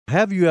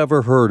Have you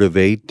ever heard of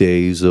 8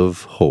 Days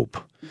of Hope?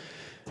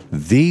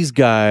 These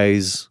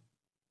guys,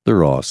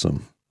 they're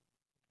awesome.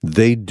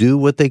 They do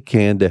what they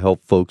can to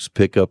help folks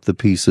pick up the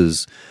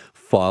pieces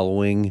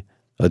following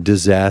a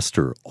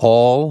disaster,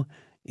 all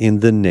in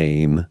the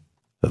name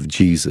of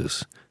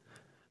Jesus.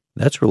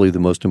 That's really the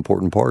most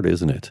important part,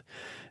 isn't it?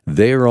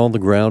 They are on the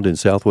ground in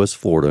Southwest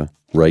Florida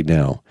right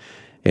now,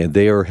 and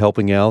they are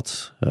helping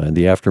out in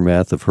the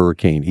aftermath of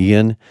Hurricane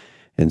Ian.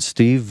 And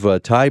Steve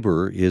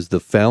Tiber is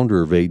the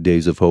founder of 8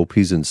 Days of Hope.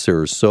 He's in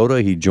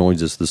Sarasota. He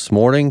joins us this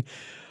morning.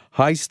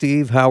 Hi,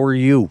 Steve. How are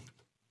you?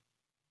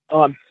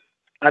 I'm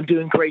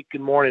doing great.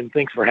 Good morning.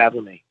 Thanks for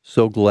having me.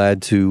 So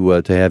glad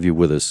to have you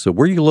with us. So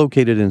where are you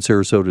located in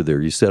Sarasota there?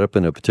 You set up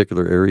in a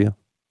particular area?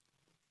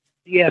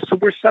 Yeah, so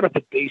we're set up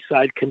at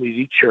Bayside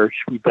Community Church.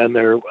 We've been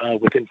there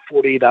within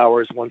 48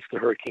 hours once the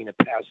hurricane had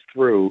passed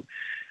through.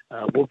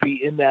 We'll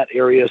be in that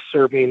area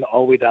serving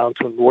all the way down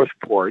to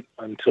Northport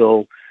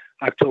until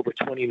October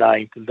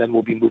 29th, and then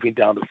we'll be moving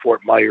down to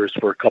Fort Myers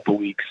for a couple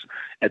weeks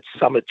at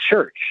Summit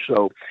Church.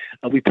 So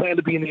we plan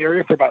to be in the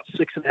area for about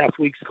 6.5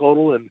 weeks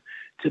total, and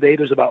today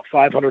there's about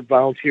 500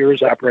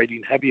 volunteers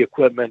operating heavy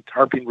equipment,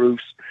 tarping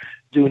roofs,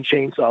 doing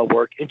chainsaw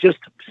work, and just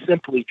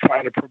simply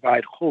trying to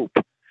provide hope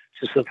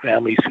to some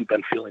families who've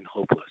been feeling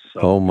hopeless.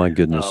 So, oh, my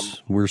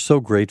goodness. We're so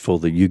grateful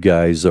that you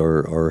guys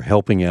are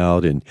helping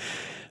out and,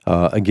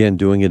 again,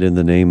 doing it in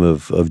the name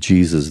of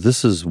Jesus.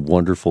 This is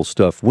wonderful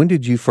stuff. When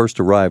did you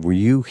first arrive? Were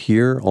you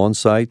here on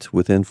site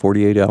within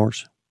 48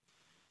 hours?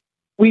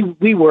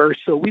 We were.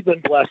 So we've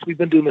been blessed. We've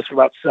been doing this for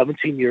about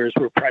 17 years.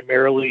 We're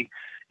primarily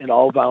an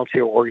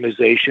all-volunteer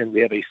organization.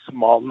 We have a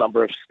small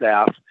number of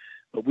staff,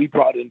 but we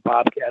brought in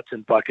bobcats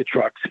and bucket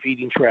trucks,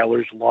 feeding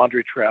trailers,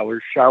 laundry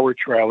trailers, shower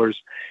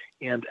trailers,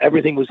 and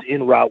everything was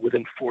en route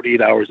within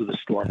 48 hours of the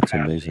storm. That's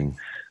amazing.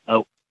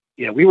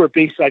 Yeah, we were at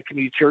Bayside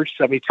Community Church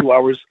 72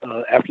 hours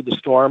after the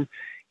storm,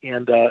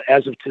 and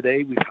as of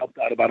today, we've helped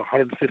out about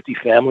 150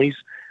 families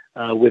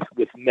with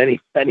many,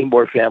 many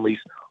more families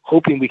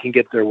hoping we can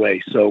get their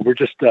way. So we're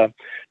just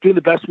doing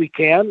the best we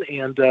can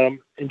and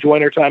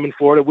enjoying our time in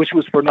Florida, which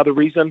was for another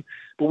reason.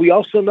 But we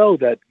also know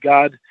that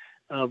God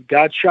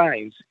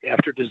shines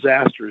after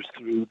disasters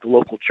through the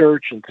local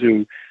church and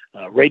through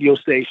radio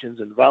stations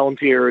and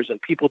volunteers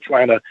and people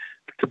trying to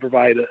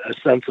provide a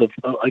sense of,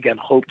 again,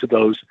 hope to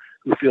those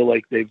who feel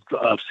like they've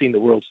seen the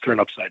world turn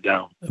upside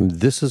down.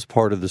 This is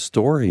part of the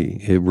story.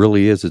 It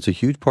really is. It's a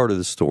huge part of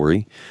the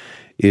story,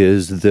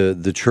 is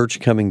the church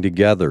coming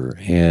together,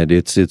 and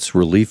it's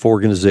relief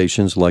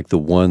organizations like the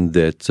one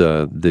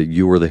that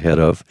you were the head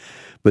of,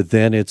 but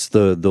then it's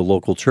the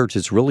local church.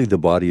 It's really the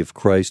body of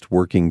Christ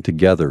working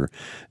together,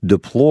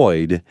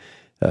 deployed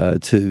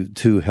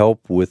to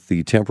help with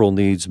the temporal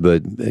needs,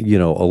 but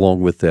along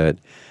with that,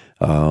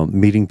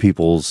 meeting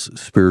people's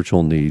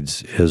spiritual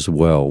needs as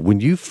well.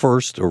 When you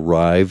first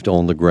arrived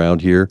on the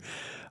ground here,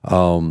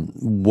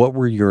 what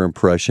were your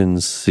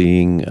impressions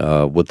seeing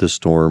what the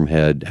storm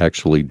had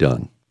actually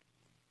done?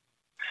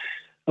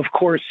 Of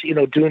course,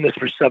 doing this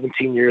for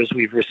 17 years,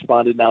 we've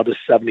responded now to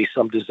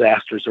 70-some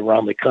disasters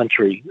around the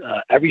country.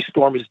 Every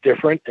storm is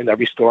different, and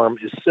every storm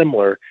is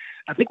similar.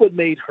 I think what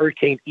made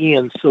Hurricane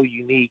Ian so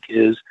unique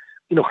is,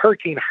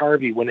 Hurricane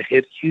Harvey, when it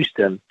hit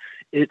Houston,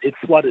 it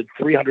flooded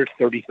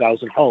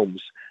 330,000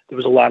 homes. There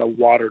was a lot of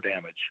water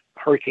damage.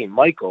 Hurricane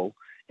Michael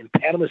in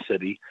Panama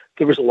City,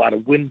 there was a lot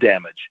of wind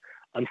damage.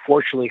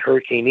 Unfortunately,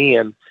 Hurricane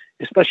Ian,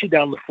 especially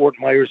down in the Fort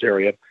Myers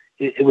area,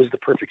 it was the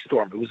perfect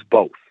storm. It was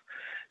both.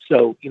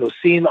 So,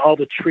 seeing all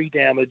the tree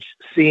damage,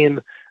 seeing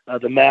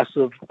the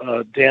massive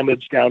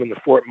damage down in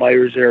the Fort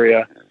Myers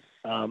area,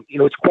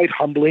 it's quite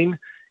humbling.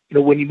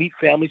 When you meet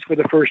families for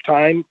the first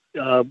time,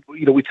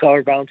 we tell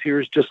our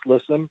volunteers, just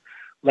listen,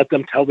 let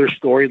them tell their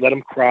story, let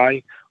them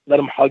cry, let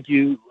them hug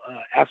you,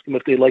 ask them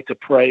if they'd like to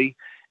pray,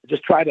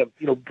 just try to,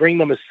 bring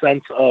them a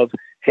sense of,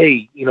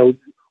 hey,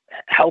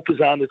 help is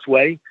on its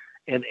way.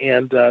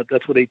 And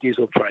that's what 8 Days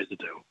Hope tries to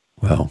do.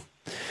 Wow.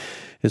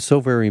 It's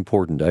so very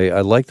important. I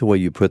like the way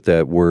you put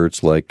that, where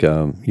it's like,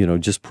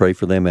 just pray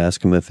for them,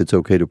 ask them if it's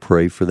okay to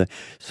pray for them.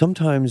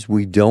 Sometimes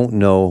we don't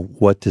know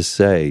what to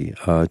say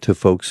to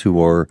folks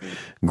who are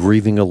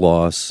grieving a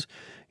loss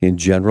in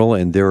general,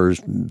 and there are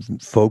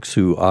folks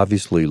who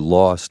obviously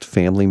lost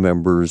family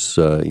members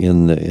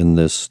in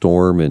this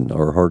storm, and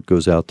our heart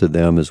goes out to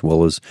them, as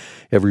well as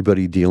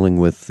everybody dealing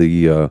with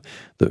the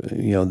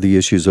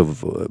issues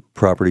of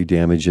property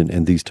damage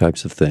and these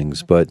types of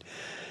things. But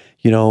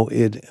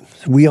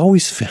we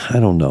always, I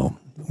don't know,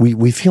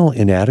 we feel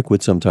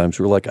inadequate sometimes.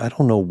 We're like, I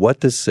don't know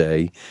what to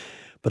say,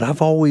 but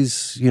I've always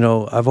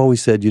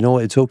said,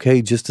 it's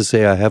okay just to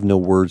say I have no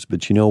words,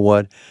 but you know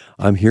what?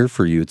 I'm here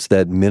for you. It's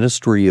that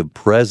ministry of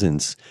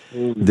presence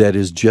that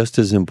is just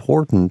as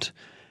important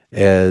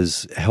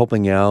as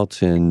helping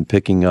out and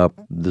picking up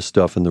the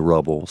stuff in the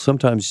rubble.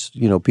 Sometimes,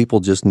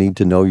 people just need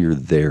to know you're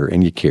there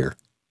and you care.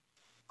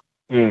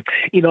 And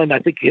I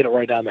think you hit it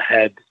right on the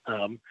head.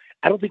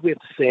 I don't think we have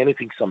to say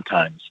anything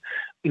sometimes.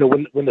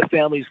 When the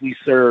families we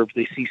serve,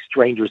 they see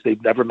strangers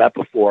they've never met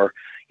before.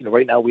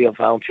 Right now we have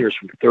volunteers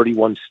from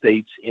 31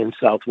 states in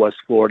Southwest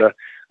Florida.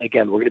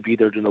 Again, we're going to be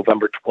there to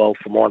November 12th.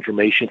 For more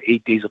information,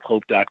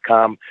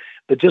 8daysofhope.com.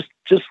 But just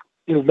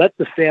let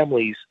the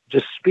families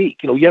just speak.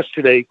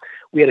 Yesterday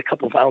we had a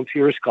couple of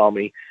volunteers call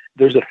me.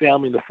 There's a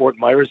family in the Fort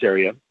Myers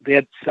area. They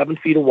had 7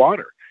 feet of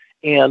water,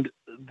 and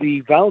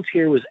the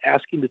volunteer was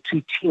asking the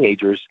 2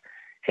 teenagers,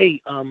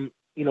 "Hey,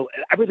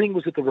 everything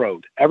was at the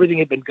road. Everything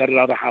had been gutted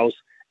out of the house.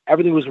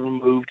 Everything was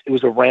removed. It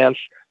was a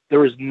ranch. There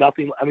was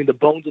nothing. I mean, the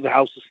bones of the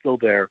house is still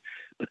there,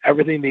 but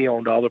everything they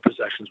owned, all their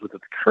possessions, was at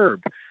the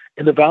curb."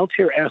 And the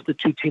volunteer asked the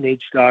 2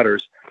 teenage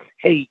daughters,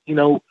 "Hey,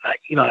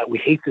 we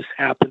hate this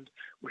happened.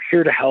 We're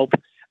here to help.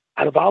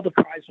 Out of all the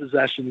prized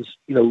possessions,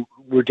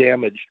 were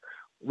damaged.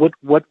 What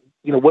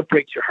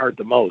breaks your heart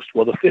the most?"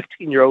 Well, the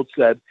 15-year-old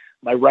said,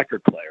 "My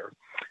record player."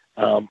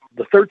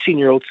 The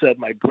 13-year-old said,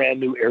 "My brand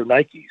new Air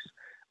Nikes."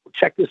 Well,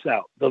 check this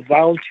out. The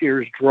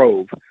volunteers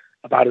drove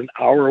about an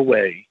hour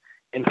away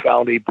and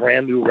found a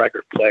brand new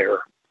record player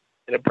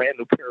and a brand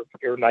new pair of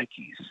Air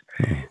Nikes.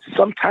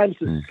 Sometimes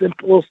the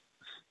simple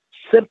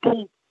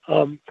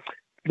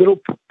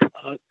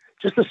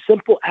just the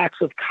simple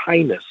acts of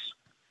kindness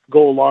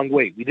go a long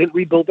way. We didn't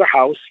rebuild their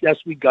house. Yes,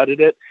 we gutted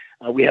it.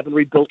 We haven't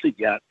rebuilt it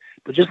yet.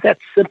 But just that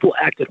simple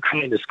act of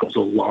kindness goes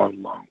a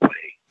long, long way.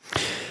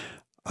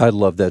 I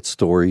love that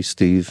story,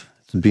 Steve.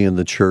 Be in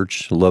the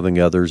church, loving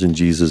others in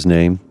Jesus'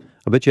 name.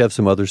 I bet you have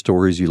some other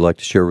stories you'd like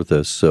to share with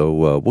us, so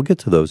we'll get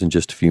to those in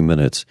just a few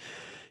minutes.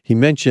 He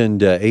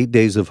mentioned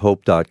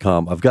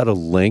 8daysofhope.com. I've got a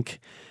link.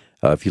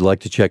 If you'd like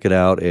to check it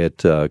out at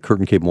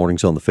Curtin Cape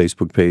Mornings on the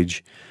Facebook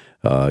page,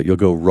 you'll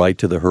go right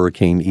to the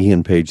Hurricane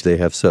Ian page they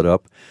have set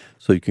up.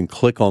 So you can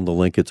click on the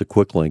link. It's a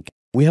quick link.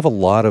 We have a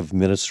lot of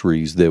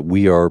ministries that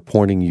we are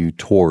pointing you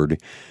toward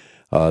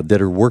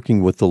that are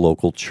working with the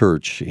local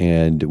church,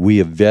 and we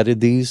have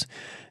vetted these.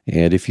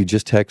 And if you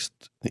just text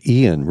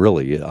Ian,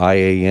 really,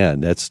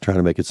 IAN, that's trying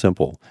to make it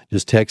simple.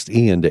 Just text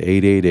Ian to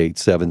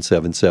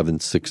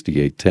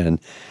 888-777-6810.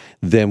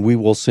 Then we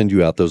will send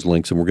you out those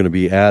links, and we're going to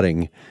be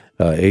adding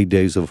 8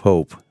 Days of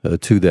Hope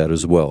to that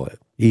as well.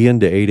 Ian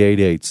to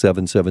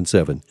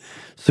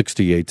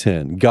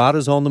 888-777-6810. God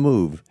is on the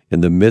move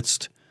in the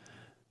midst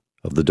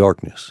of the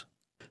darkness.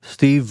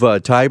 Steve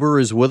Tiber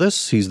is with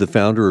us. He's the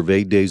founder of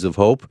 8 Days of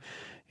Hope,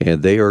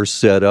 and they are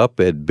set up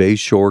at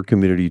Bayshore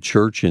Community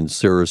Church in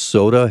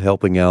Sarasota,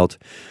 helping out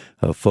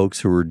folks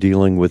who are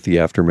dealing with the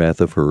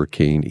aftermath of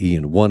Hurricane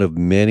Ian. One of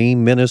many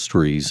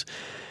ministries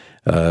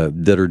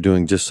that are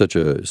doing just such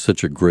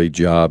a great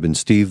job. And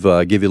Steve,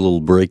 I give you a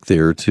little break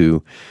there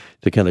to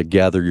kind of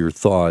gather your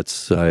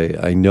thoughts.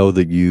 I know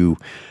that you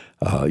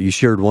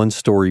shared one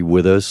story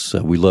with us.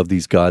 We love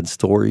these God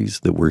stories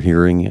that we're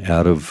hearing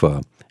out of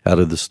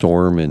the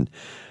storm, and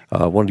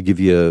I wanted to give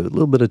you a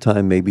little bit of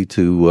time maybe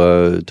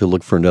to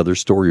look for another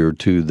story or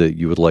two that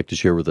you would like to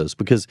share with us.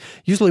 Because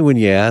usually when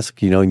you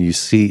ask, and you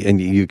see and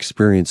you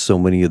experience so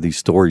many of these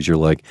stories, you're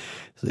like,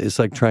 it's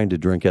like trying to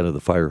drink out of the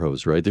fire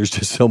hose, right? There's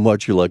just so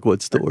much. You're like,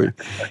 what story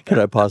can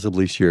I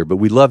possibly share? But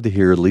we'd love to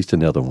hear at least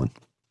another one.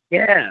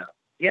 Yeah,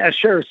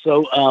 sure.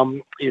 So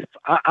if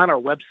on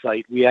our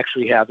website, we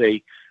actually have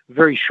a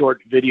very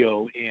short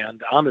video,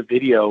 and on the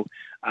video,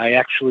 I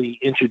actually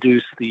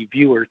introduced the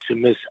viewer to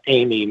Miss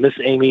Amy. Miss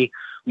Amy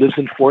lives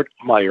in Fort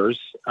Myers.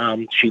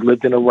 She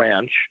lived in a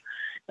ranch.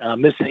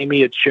 Miss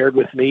Amy had shared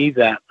with me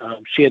that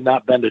she had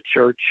not been to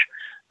church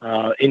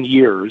in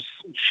years.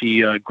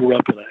 She grew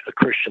up in a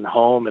Christian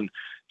home and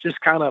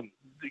just kind of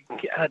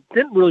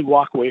didn't really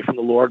walk away from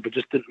the Lord, but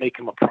just didn't make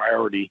him a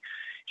priority.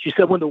 She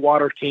said when the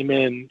water came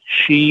in,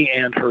 she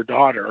and her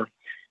daughter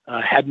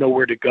had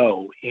nowhere to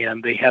go,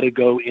 and they had to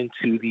go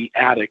into the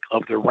attic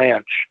of their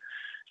ranch.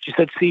 She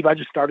said, "Steve, I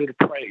just started to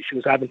pray." She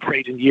goes, "I haven't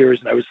prayed in years,"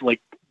 and I was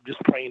like just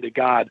praying to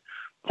God,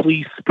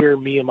 "Please spare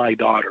me and my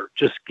daughter.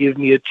 Just give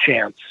me a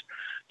chance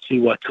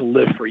to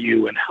live for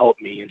you and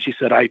help me." And she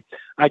said, I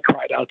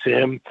cried out to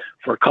him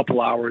for a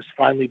couple hours.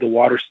 Finally, the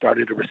water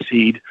started to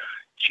recede.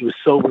 She was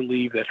so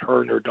relieved that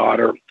her and her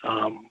daughter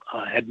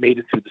had made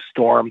it through the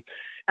storm.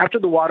 After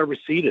the water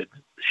receded,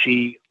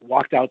 she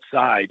walked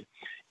outside,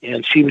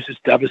 and she was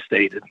just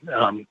devastated.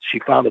 She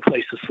found a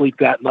place to sleep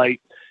that night,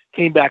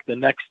 came back the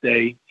next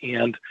day,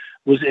 and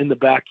was in the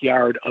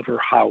backyard of her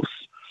house.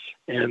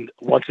 And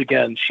once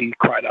again, she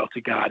cried out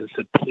to God and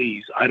said,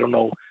 "Please, I don't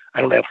know.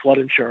 I don't have flood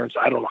insurance.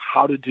 I don't know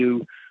how to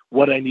do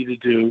what I need to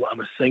do. I'm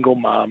a single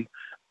mom.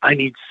 I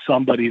need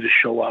somebody to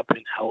show up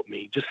and help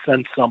me. Just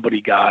send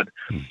somebody, God."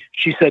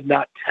 She said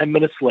not 10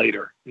 minutes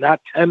later,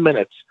 not 10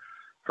 minutes,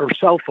 her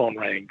cell phone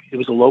rang. It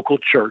was a local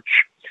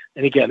church.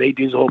 And again, 8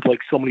 Days of Hope,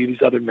 like so many of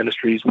these other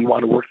ministries, we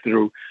want to work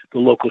through the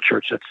local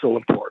church. That's so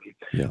important.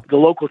 Yeah. The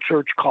local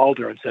church called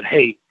her and said,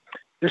 "Hey,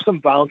 there's some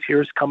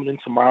volunteers coming in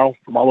tomorrow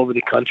from all over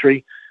the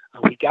country.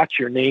 We got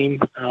your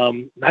name.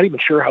 Not even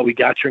sure how we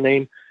got your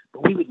name,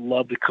 but we would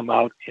love to come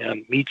out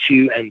and meet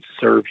you and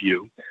serve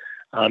you."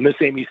 Miss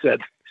Amy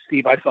said,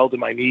 "Steve, I fell to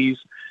my knees.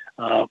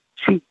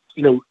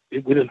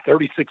 Within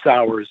 36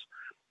 hours,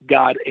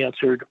 God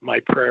answered my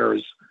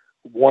prayers.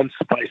 Once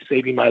by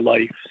saving my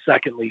life.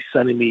 Secondly,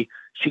 sending me,"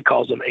 she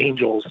calls them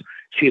angels,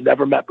 she had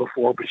never met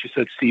before, but she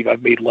said, "Steve,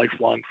 I've made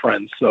lifelong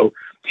friends." So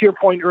to your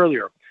point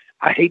earlier,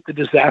 I hate the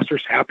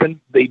disasters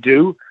happen. They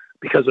do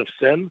because of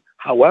sin.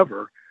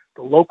 However,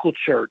 the local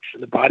church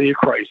and the body of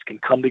Christ can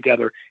come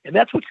together. And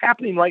that's what's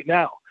happening right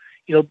now.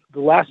 The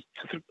last,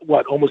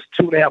 almost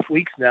 2.5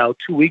 weeks now,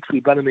 2 weeks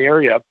we've been in the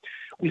area,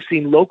 we've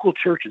seen local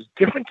churches,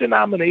 different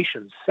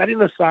denominations,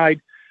 setting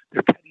aside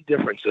their petty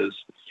differences,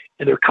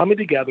 and they're coming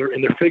together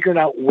and they're figuring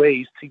out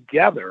ways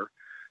together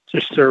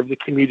to serve the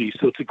community.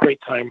 So it's a great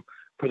time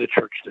for the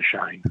church to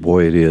shine.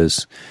 Boy, it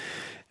is.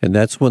 And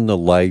that's when the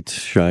light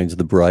shines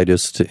the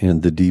brightest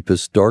in the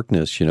deepest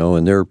darkness,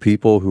 and there are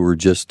people who are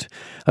just,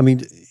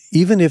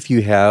 even if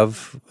you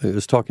have,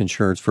 let's talk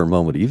insurance for a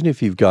moment, even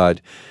if you've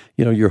got,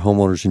 your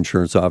homeowner's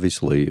insurance,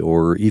 obviously,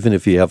 or even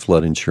if you have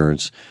flood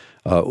insurance,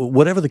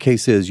 whatever the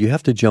case is, you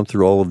have to jump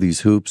through all of these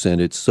hoops, and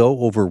it's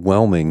so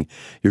overwhelming.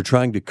 You're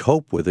trying to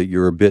cope with it.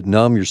 You're a bit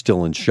numb. You're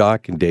still in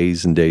shock and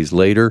days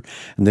later,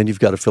 and then you've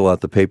got to fill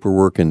out the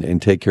paperwork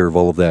and take care of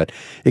all of that.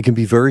 It can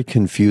be very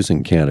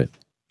confusing, can't it?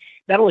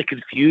 Not only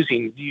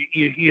confusing,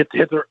 you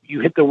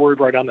hit the word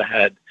right on the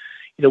head.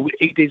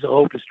 8 Days of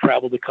Hope has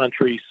traveled the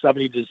country,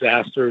 70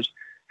 disasters,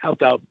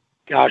 helped out,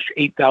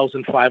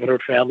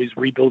 8,500 families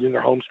rebuilding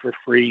their homes for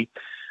free.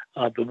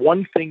 The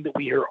one thing that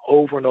we hear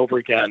over and over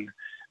again,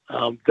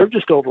 they're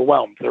just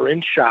overwhelmed. They're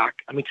in shock.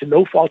 To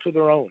no fault of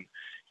their own.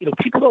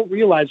 People don't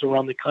realize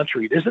around the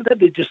country, it isn't that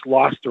they just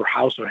lost their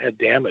house or had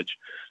damage,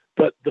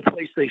 but the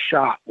place they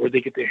shop, where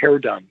they get their hair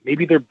done,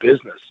 maybe their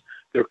business,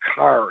 their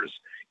cars.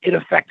 It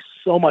affects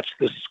so much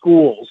the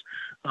schools,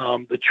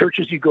 the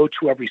churches you go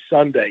to every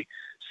Sunday.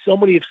 So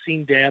many have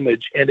seen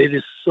damage, and it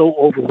is so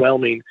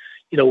overwhelming.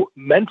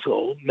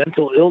 Mental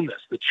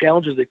illness, the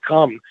challenges that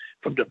come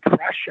from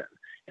depression.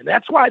 And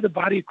that's why the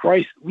body of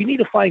Christ, we need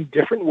to find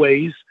different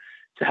ways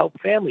to help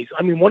families.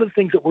 One of the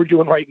things that we're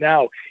doing right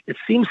now, it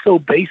seems so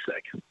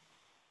basic,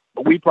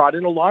 but we brought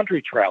in a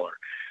laundry trailer.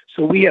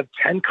 So we have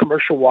 10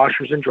 commercial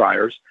washers and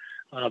dryers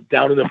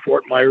down in the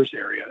Fort Myers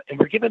area, and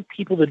we're giving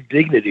people the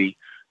dignity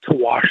to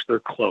wash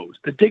their clothes,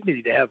 the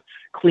dignity to have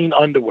clean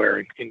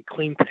underwear and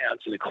clean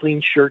pants and a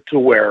clean shirt to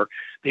wear.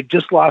 They've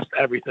just lost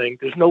everything.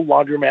 There's no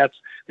laundromats.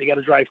 They got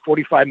to drive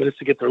 45 minutes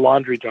to get their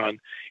laundry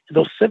done. And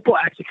those simple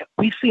acts,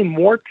 we've seen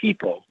more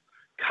people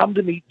come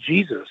to meet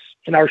Jesus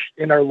in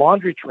our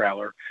laundry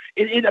trailer.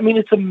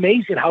 It's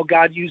amazing how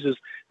God uses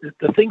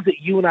the things that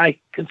you and I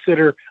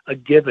consider a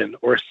given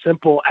or a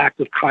simple act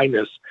of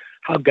kindness,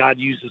 how God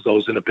uses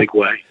those in a big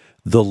way.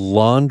 The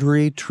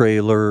laundry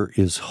trailer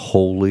is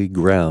holy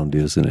ground,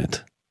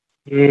 isn't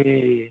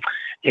it?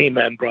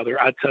 Amen,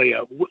 brother. I tell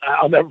you,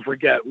 I'll never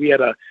forget. We had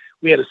a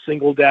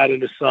single dad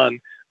and a son.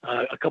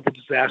 A couple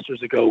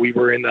disasters ago, we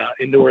were in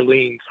New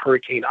Orleans,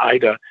 Hurricane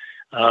Ida,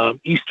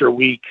 Easter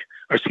week,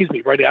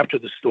 right after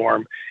the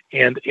storm,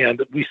 and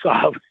we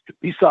saw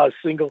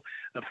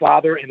a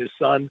father and his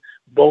son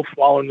both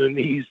fall on their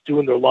knees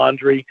doing their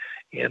laundry,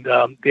 and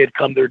they had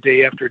come there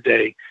day after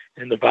day,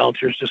 and the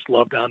volunteers just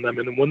loved on them.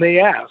 And when they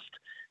asked,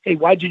 "Hey,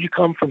 why did you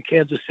come from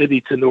Kansas City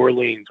to New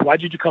Orleans? Why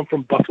did you come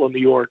from Buffalo, New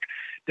York,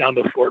 down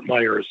to Fort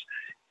Myers?"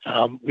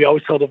 We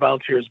always tell the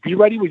volunteers, be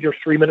ready with your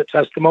 3-minute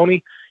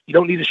testimony. You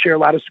don't need to share a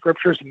lot of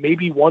scriptures,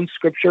 maybe one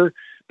scripture,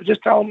 but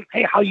just tell them,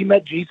 hey, how you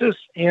met Jesus,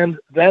 and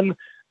then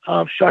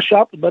shush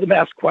up and let them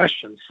ask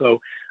questions.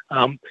 So,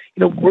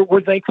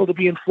 we're thankful to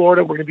be in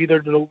Florida. We're going to be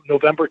there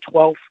November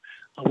 12th.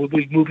 We'll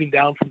be moving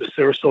down from the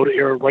Sarasota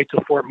area right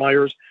to Fort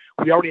Myers.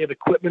 We already have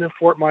equipment in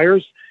Fort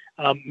Myers.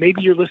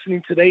 Maybe you're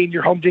listening today and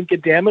your home didn't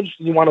get damaged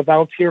and you want to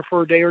volunteer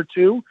for a day or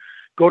two.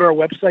 Go to our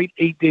website,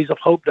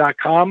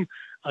 8daysofhope.com.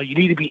 You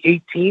need to be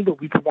 18, but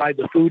we provide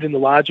the food and the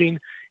lodging,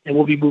 and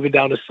we'll be moving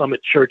down to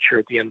Summit Church here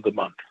at the end of the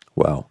month.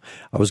 Wow.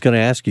 I was going to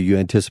ask you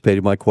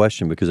anticipated my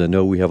question, because I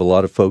know we have a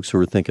lot of folks who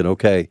are thinking,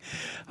 okay,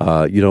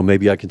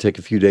 maybe I can take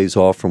a few days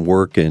off from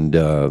work, and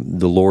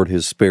the Lord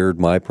has spared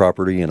my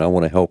property, and I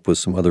want to help with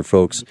some other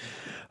folks,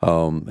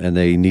 and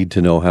they need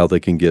to know how they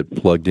can get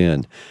plugged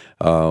in.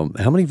 How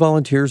many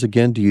volunteers,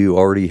 again, do you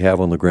already have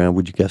on the ground,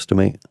 would you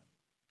guesstimate?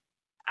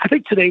 I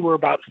think today we're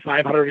about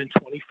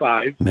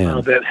 525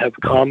 that have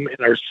come and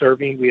are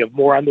serving. We have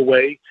more on the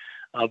way.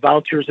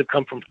 Volunteers have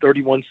come from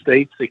 31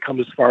 states. They come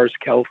as far as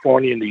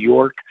California, New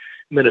York,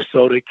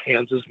 Minnesota,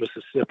 Kansas,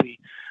 Mississippi.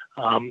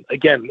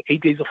 Again,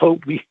 8 Days of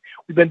Hope, we've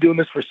been doing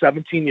this for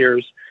 17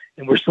 years,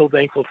 and we're so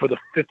thankful for the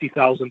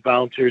 50,000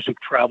 volunteers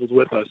who've traveled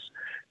with us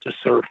to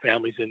serve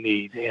families in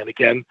need. And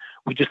again,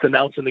 we just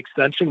announced an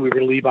extension. We were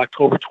going to leave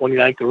October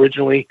 29th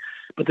originally,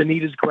 but the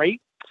need is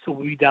great. So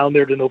we'll be down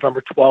there to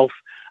November 12th.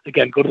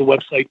 Again, go to the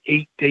website,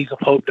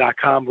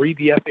 8daysofhope.com, read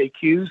the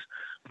FAQs,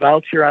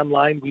 volunteer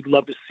online. We'd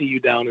love to see you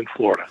down in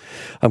Florida.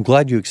 I'm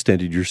glad you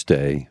extended your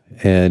stay.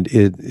 And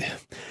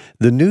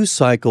the news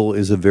cycle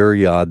is a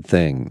very odd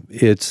thing.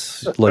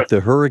 It's like the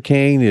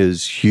hurricane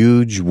is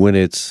huge when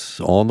it's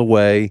on the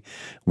way.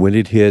 When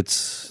it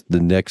hits,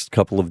 the next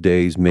couple of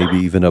days, maybe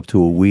even up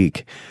to a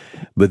week.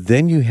 But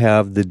then you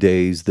have the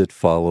days that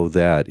follow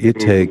that. It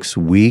takes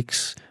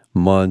weeks,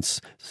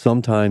 months,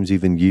 sometimes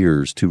even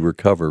years to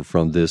recover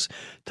from this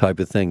type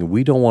of thing.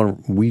 We do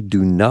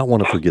not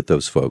want to forget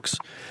those folks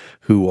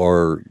who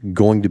are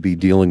going to be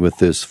dealing with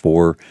this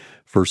for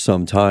for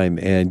some time.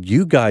 And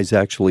you guys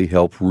actually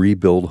help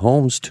rebuild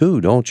homes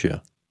too, don't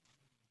you?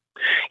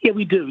 Yeah,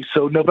 we do.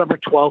 So November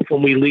 12th,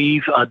 when we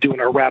leave, doing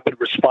our rapid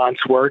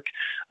response work,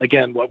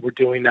 again, what we're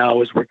doing now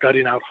is we're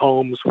gutting out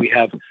homes. We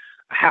have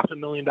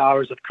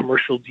 $500,000 of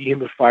commercial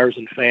dehumidifiers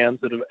and fans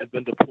that have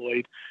been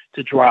deployed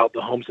to draw out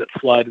the homes that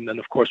flood. And then,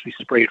 of course, we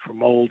spray it for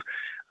mold.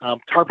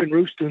 Tarpon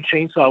roofs doing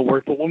chainsaw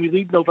work. But when we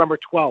leave November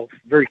 12th,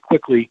 very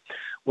quickly,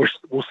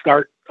 we'll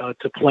start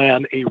to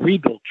plan a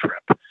rebuild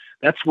trip.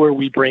 That's where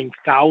we bring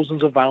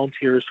thousands of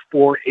volunteers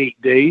for 8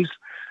 days,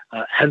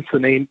 hence the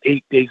name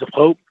 8 Days of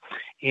Hope.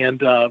 And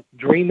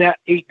during that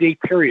 8-day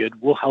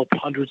period, we'll help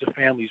hundreds of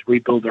families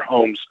rebuild their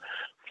homes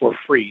for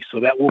free. So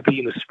that will be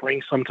in the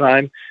spring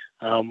sometime.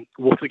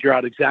 We'll figure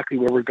out exactly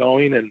where we're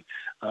going. And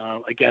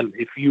again,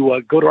 if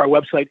you go to our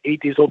website,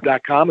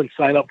 8dayshope.com, and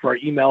sign up for our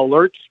email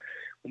alerts,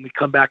 when we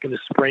come back in the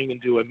spring and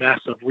do a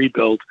massive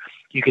rebuild,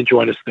 you can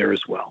join us there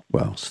as well.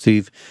 Wow.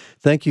 Steve,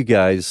 thank you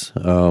guys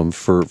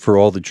for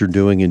all that you're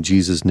doing in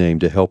Jesus' name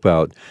to help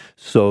out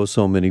so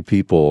many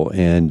people,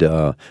 and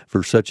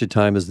for such a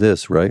time as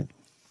this, right?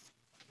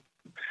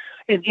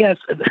 And yes,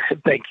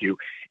 thank you.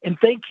 And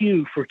thank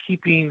you for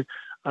keeping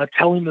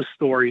telling the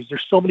stories.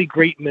 There's so many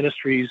great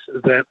ministries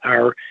that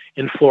are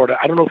in Florida.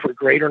 I don't know if we're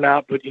great or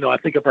not, but, I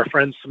think of our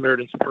friends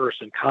Samaritan's Purse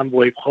and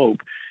Convoy of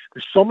Hope.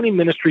 There's so many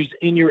ministries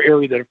in your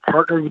area that have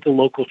partnered with the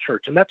local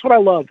church. And that's what I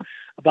love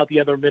about the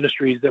other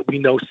ministries that we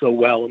know so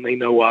well, and they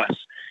know us,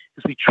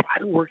 is we try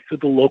to work through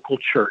the local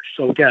church.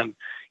 So again,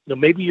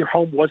 maybe your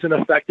home wasn't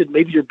affected,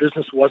 maybe your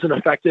business wasn't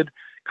affected.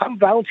 Come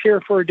volunteer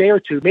for a day or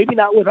two, maybe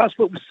not with us,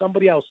 but with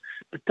somebody else.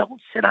 But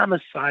don't sit on the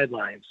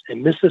sidelines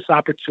and miss this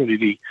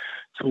opportunity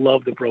to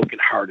love the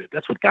brokenhearted.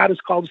 That's what God has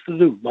called us to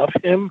do. Love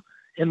Him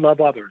and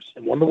love others.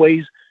 And one of the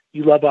ways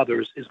you love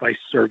others is by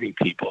serving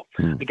people.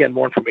 Again,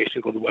 more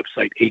information, go to the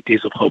website,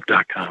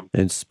 8daysofhope.com.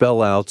 And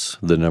spell out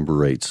the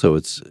number 8. So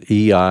it's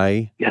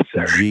EIGHT.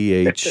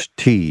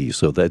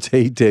 So that's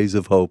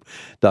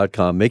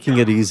 8daysofhope.com. Making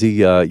it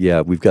easy.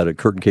 We've got it,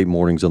 Kurt and Kate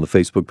Mornings on the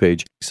Facebook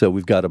page. So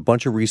we've got a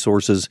bunch of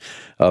resources.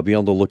 Be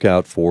on the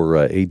lookout for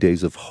 8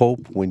 Days of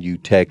Hope when you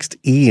text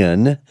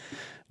Ian,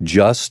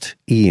 just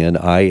Ian,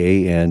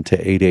 IAN, to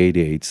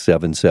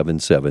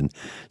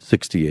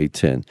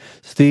 888-777-6810.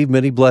 Steve,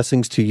 many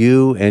blessings to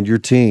you and your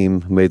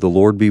team. May the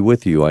Lord be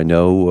with you. I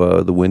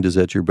know the wind is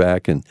at your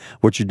back, and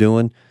what you're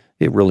doing,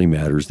 it really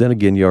matters. Then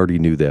again, you already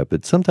knew that,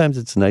 but sometimes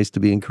it's nice to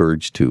be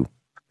encouraged too.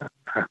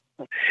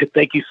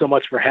 Thank you so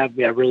much for having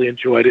me. I really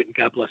enjoyed it, and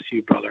God bless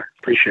you, brother.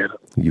 Appreciate it.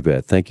 You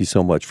bet. Thank you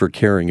so much for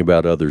caring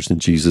about others in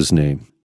Jesus' name.